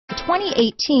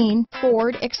2018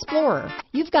 Ford Explorer.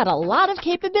 You've got a lot of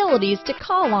capabilities to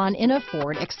call on in a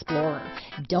Ford Explorer.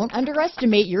 Don't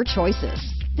underestimate your choices.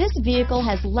 This vehicle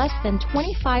has less than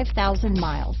 25,000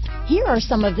 miles. Here are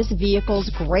some of this vehicle's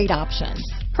great options: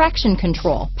 traction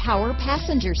control, power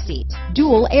passenger seat,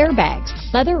 dual airbags,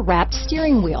 leather-wrapped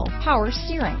steering wheel, power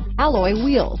steering, alloy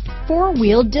wheels,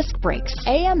 four-wheel disc brakes,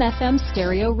 AM/FM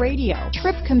stereo radio,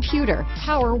 trip computer,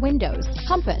 power windows,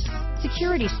 compass,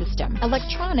 security system,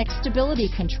 electronic stability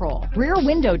control, rear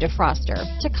window defroster,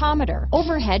 tachometer,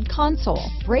 overhead console,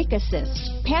 brake assist,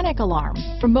 panic alarm,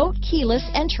 remote keyless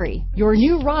entry. Your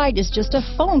new ride is just a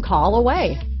phone call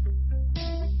away.